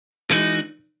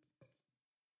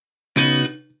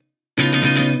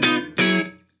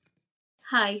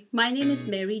Hi, my name is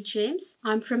Mary James.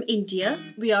 I'm from India.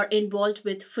 We are involved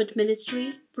with foot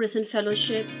ministry, prison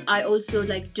fellowship. I also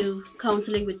do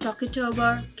counseling with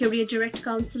Talkitober, career direct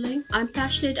counseling. I'm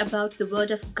passionate about the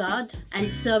word of God and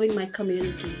serving my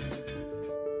community.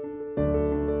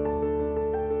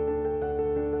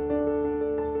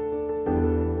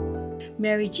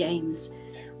 Mary James.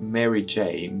 Mary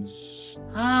James.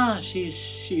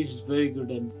 She's very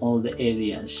good in all the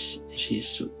areas.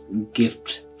 She's a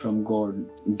gift from God,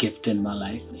 gift in my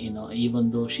life.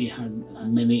 Even though she had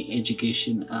many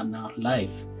education in her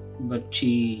life, but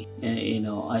she,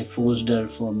 I forced her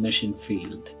for mission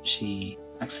field. She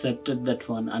accepted that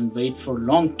one and wait for a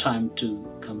long time to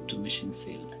come to mission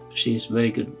field. She is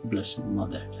very good, blessed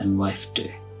mother and wife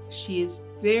too. She is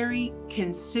very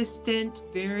consistent,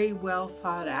 very well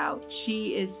thought out.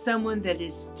 She is someone that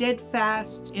is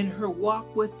steadfast in her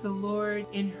walk with the Lord,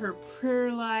 in her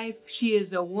prayer life. She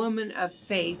is a woman of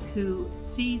faith who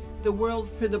sees the world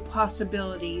for the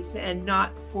possibilities and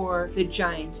not for the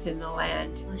giants in the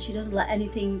land. She doesn't let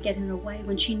anything get in her way.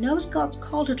 When she knows God's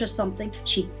called her to something,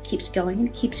 she keeps going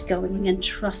and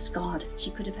trusts God.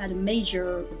 She could have had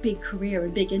a big career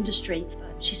in big industry,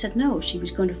 but she said no, she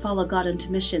was going to follow God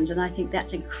into missions, and I think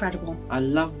that's incredible. I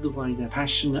love the way they're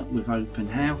passionate with open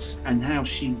house and how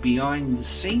she behind the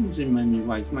scenes in many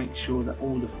ways makes sure that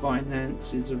all the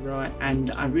finances are right,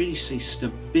 and I really see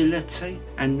stability,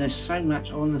 and there's so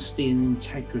much honesty and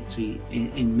integrity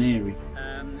in Mary.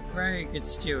 Very good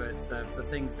stewards of the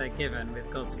things they're given with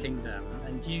God's kingdom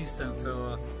and use them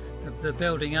for the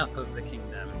building up of the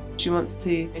kingdom. She wants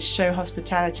to show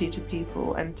hospitality to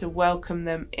people and to welcome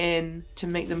them in, to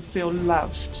make them feel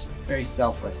loved. Very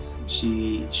selfless.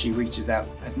 She reaches out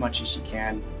as much as she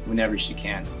can, whenever she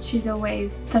can. She's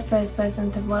always the first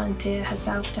person to volunteer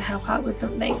herself to help out with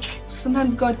something.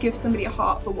 Sometimes God gives somebody a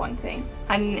heart for one thing,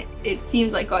 and it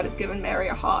seems like God has given Mary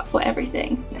a heart for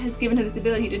everything. It has given her this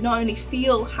ability to not only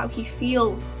feel how he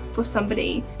feels for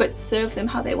somebody, but serve them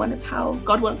how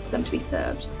God wants them to be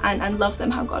served, and love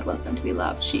them how God wants them to be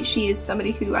loved. She is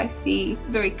somebody who I see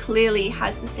very clearly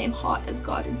has the same heart as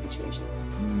God in situations.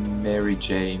 Mary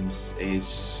James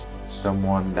is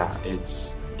someone that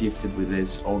is gifted with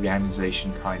this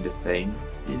organization kind of thing.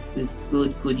 This is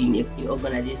good in the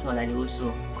organization and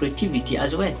also creativity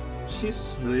as well.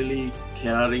 She's really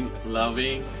caring,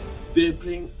 loving. They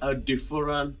bring a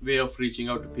different way of reaching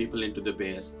out to people into the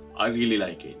base. I really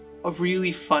like it. A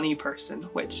really funny person,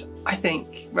 which I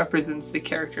think represents the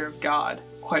character of God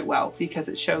quite well, because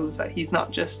it shows that he's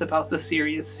not just about the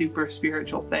serious, super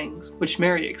spiritual things, which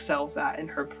Mary excels at in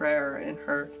her prayer, in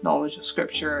her knowledge of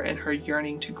scripture, and her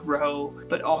yearning to grow,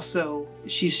 but also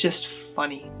she's just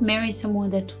funny. Mary is someone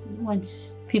that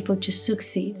wants people to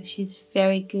succeed. She's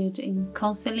very good in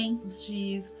counseling.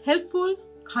 She's helpful,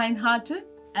 kind-hearted,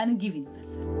 and giving.